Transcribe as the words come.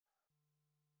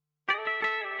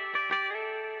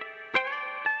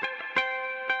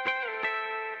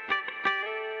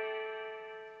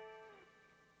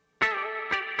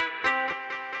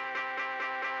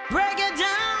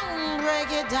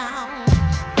break it down.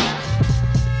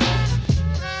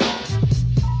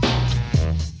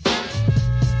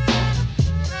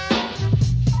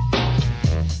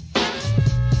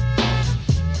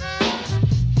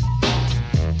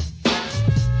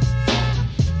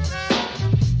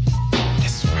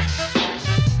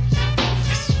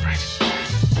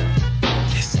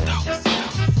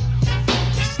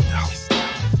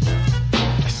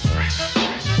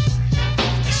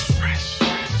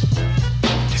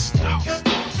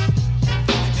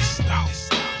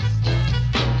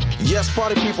 Yes,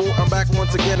 party people, I'm back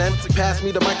once again, and pass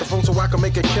me the microphone so I can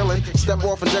make a killing. Step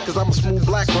off and jet, cause I'm a smooth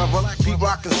black brother.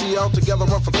 P-Rock and CL together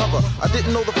run for cover. I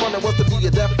didn't know the fun it was to be a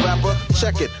deaf rapper.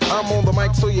 Check it, I'm on the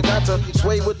mic, so you got to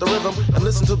sway with the rhythm and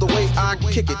listen to the way I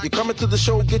kick it. You're coming to the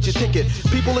show, get your ticket.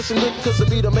 People listen good cause the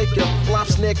beat'll make you flop.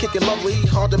 Snare kicking lovely,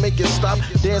 hard to make you stop.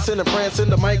 Dancing and prancing,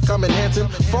 the mic I'm enhancing.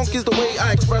 Funk is the way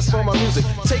I express all my music.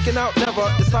 Taking out never,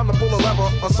 it's time to pull a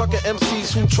lever on sucker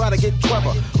MCs who try to get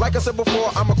clever. Like I said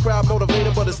before, I'm a crowd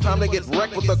motivator, but it's time to get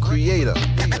wrecked with the creator.